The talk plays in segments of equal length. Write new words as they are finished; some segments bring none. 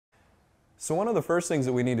So one of the first things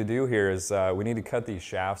that we need to do here is we need to cut these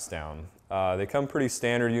shafts down. They come pretty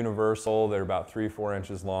standard universal. They're about 3-4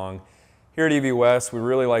 inches long. Here at EV West, we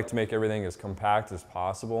really like to make everything as compact as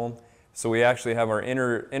possible. So we actually have our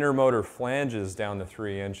inner motor flanges down to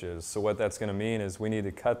 3 inches. So what that's going to mean is we need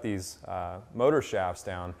to cut these motor shafts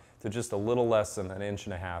down to just a little less than 1.5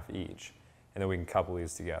 inches each. And then we can couple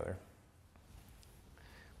these together.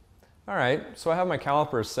 All right, so I have my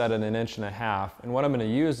calipers set at 1.5 inches, and what I'm going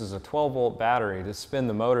to use is a 12-volt battery to spin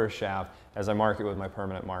the motor shaft as I mark it with my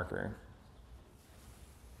permanent marker.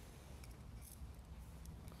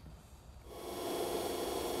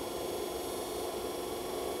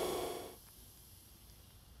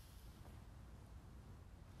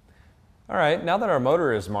 All right, now that our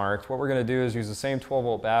motor is marked, what we're going to do is use the same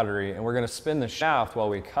 12-volt battery, and we're going to spin the shaft while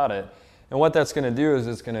we cut it. And what that's going to do is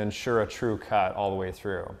it's going to ensure a true cut all the way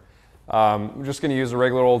through. We're just going to use a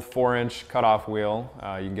regular old 4-inch cutoff wheel.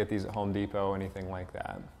 You can get these at Home Depot, anything like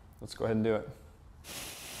that. Let's go ahead and do it.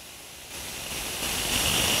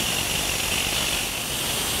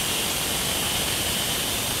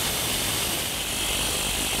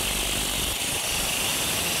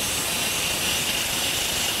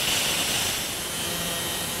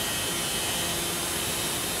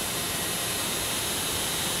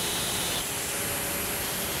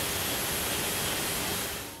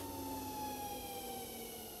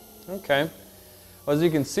 Okay. Well, as you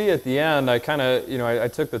can see at the end, I kind of, I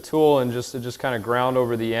took the tool and just kind of ground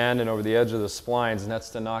over the end and over the edge of the splines, and that's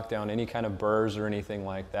to knock down any kind of burrs or anything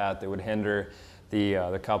like that that would hinder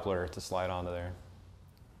the coupler to slide onto there.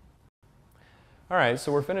 All right,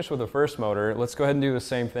 so we're finished with the first motor. Let's go ahead and do the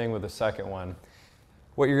same thing with the second one.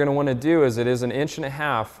 What you're going to want to do is it is 1.5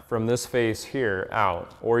 inches from this face here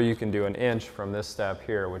out, or you can do 1 inch from this step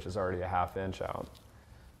here, which is already 1/2 inch out.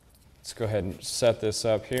 Let's go ahead and set this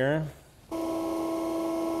up here.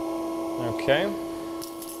 Okay,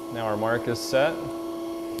 now our mark is set.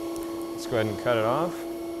 Let's go ahead and cut it off.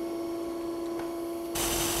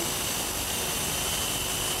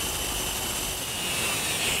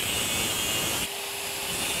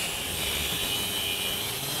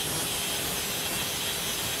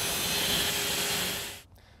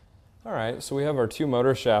 All right, so we have our 2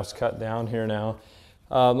 motor shafts cut down here now.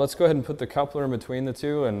 Let's go ahead and put the coupler in between the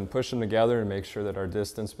 2 and push them together and make sure that our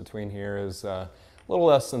distance between here is a little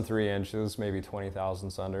less than 3 inches, maybe 20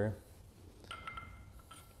 thousandths under.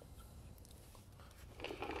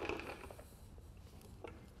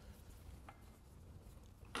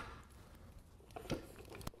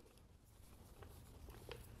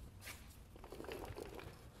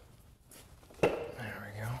 There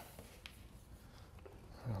we go.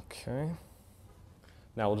 Okay.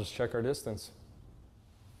 Now we'll just check our distance.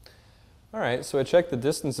 All right, so I checked the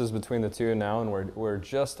distances between the 2 now, and we're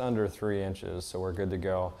just under 3 inches, so we're good to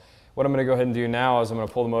go. What I'm going to go ahead and do now is I'm going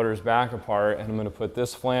to pull the motors back apart, and I'm going to put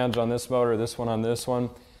this flange on this motor, this one on this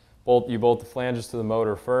one. You bolt the flanges to the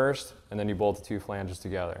motor first, and then you bolt the 2 flanges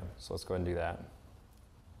together. So let's go ahead and do that.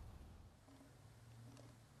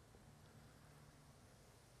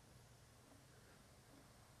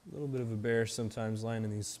 A little bit of a bear sometimes lining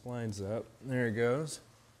these splines up. There it goes.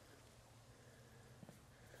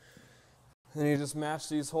 Then you just match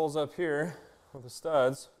these holes up here with the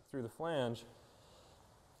studs through the flange,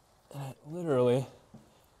 and it literally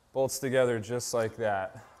bolts together just like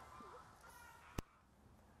that.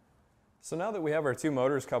 So now that we have our 2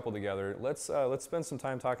 motors coupled together, let's spend some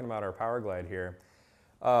time talking about our Powerglide here.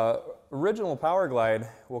 Original Powerglide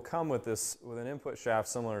will come with an input shaft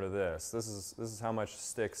similar to this. This is how much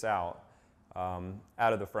sticks out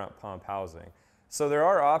of the front pump housing. So there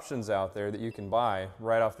are options out there that you can buy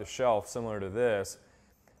right off the shelf similar to this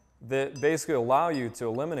that basically allow you to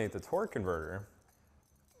eliminate the torque converter.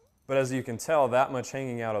 But as you can tell, that much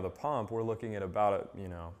hanging out of the pump, we're looking at about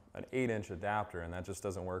an 8-inch adapter, and that just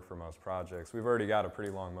doesn't work for most projects. We've already got a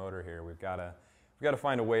pretty long motor here. We've got to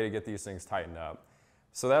find a way to get these things tightened up.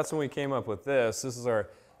 So that's when we came up with this. This is our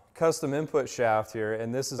custom input shaft here,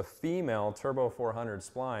 and this is a female Turbo 400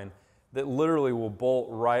 spline that literally will bolt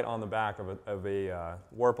right on the back of a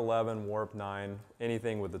Warp 11, Warp 9,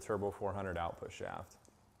 anything with the Turbo 400 output shaft.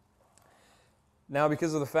 Now,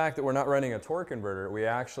 because of the fact that we're not running a torque converter, we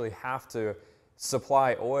actually have to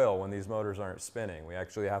supply oil when these motors aren't spinning. We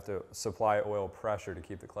actually have to supply oil pressure to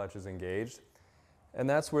keep the clutches engaged. And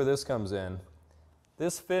that's where this comes in.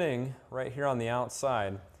 This fitting right here on the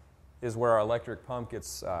outside is where our electric pump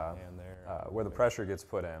gets, where the pressure gets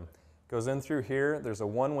put in. Goes in through here, there's a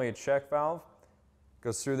one-way check valve,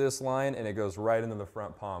 goes through this line, and it goes right into the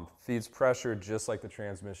front pump. Feeds pressure just like the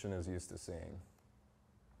transmission is used to seeing.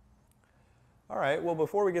 All right, well,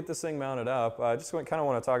 before we get this thing mounted up, I just kind of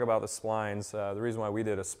want to talk about the splines, the reason why we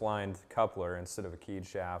did a splined coupler instead of a keyed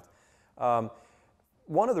shaft.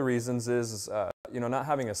 One of the reasons is not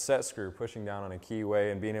having a set screw pushing down on a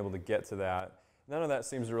keyway and being able to get to that. None of that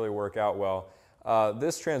seems to really work out well.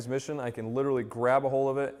 This transmission, I can literally grab a hold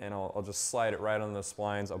of it and I'll just slide it right on the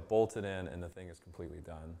splines, I'll bolt it in, and the thing is completely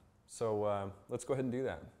done. So let's go ahead and do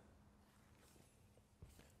that.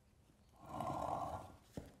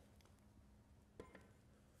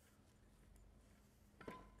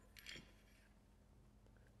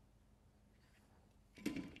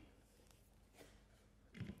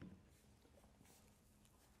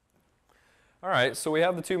 All right, so we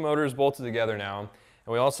have the two motors bolted together now,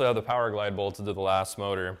 and we also have the Powerglide bolted to the last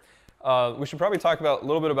motor. We should probably talk a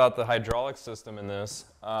little bit about the hydraulic system in this.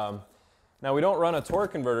 Now, we don't run a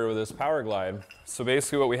torque converter with this Powerglide, so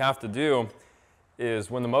basically what we have to do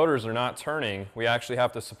is when the motors are not turning, we actually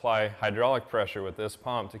have to supply hydraulic pressure with this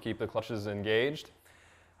pump to keep the clutches engaged.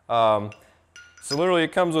 So literally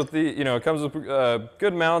it comes with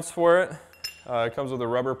good mounts for it. It comes with a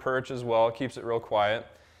rubber perch as well, it keeps it real quiet.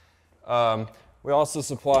 We also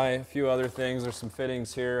supply a few other things. There's some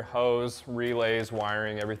fittings here, hose, relays,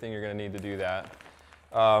 wiring, everything you're going to need to do that.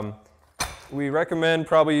 We recommend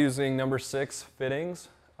probably using number 6 fittings,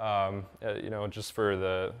 just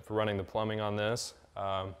for running the plumbing on this.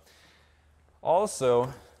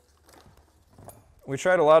 Also, we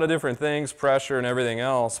tried a lot of different things, pressure and everything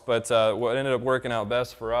else, but what ended up working out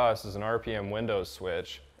best for us is an RPM window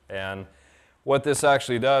switch. And what this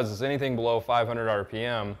actually does is anything below 500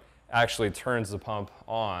 RPM actually turns the pump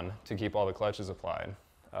on to keep all the clutches applied.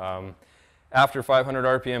 After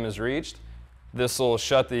 500 RPM is reached, this will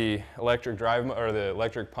shut the electric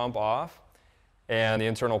pump off, and the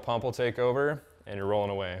internal pump will take over, and you're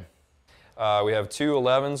rolling away. We have two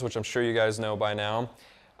 11s, which I'm sure you guys know by now.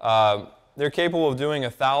 They're capable of doing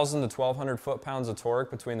 1,000 to 1,200 foot-pounds of torque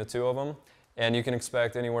between the two of them, and you can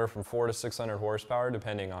expect anywhere from 400 to 600 horsepower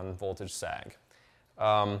depending on voltage sag.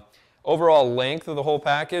 Overall length of the whole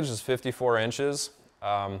package is 54 inches.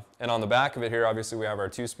 And on the back of it here, obviously we have our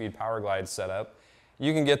 2-speed Powerglide setup.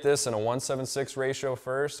 You can get this in a 1:7:6 ratio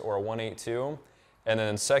first or a 1:8:2. And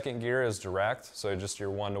then second gear is direct, so just your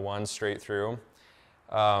 1-to-1 straight through.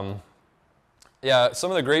 Yeah, some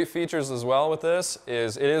of the great features as well with this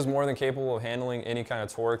is it is more than capable of handling any kind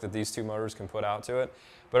of torque that these two motors can put out to it.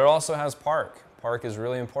 But it also has park. Park is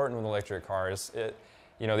really important with electric cars.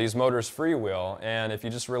 These motors freewheel, and if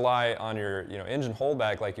you just rely on your engine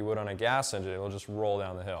holdback like you would on a gas engine, it'll just roll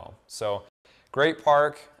down the hill. So great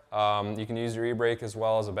park. You can use your e-brake as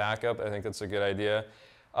well as a backup. I think that's a good idea.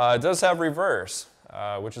 It does have reverse,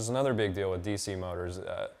 which is another big deal with DC motors.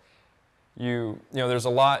 There's a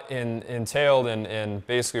lot entailed in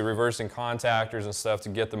basically reversing contactors and stuff to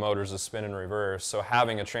get the motors to spin in reverse. So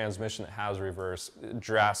having a transmission that has reverse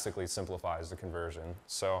drastically simplifies the conversion.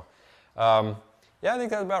 So yeah, I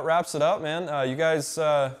think that about wraps it up, man. You guys,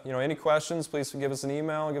 any questions, please give us an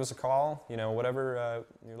email, give us a call, whatever.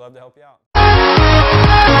 We'd love to help you out.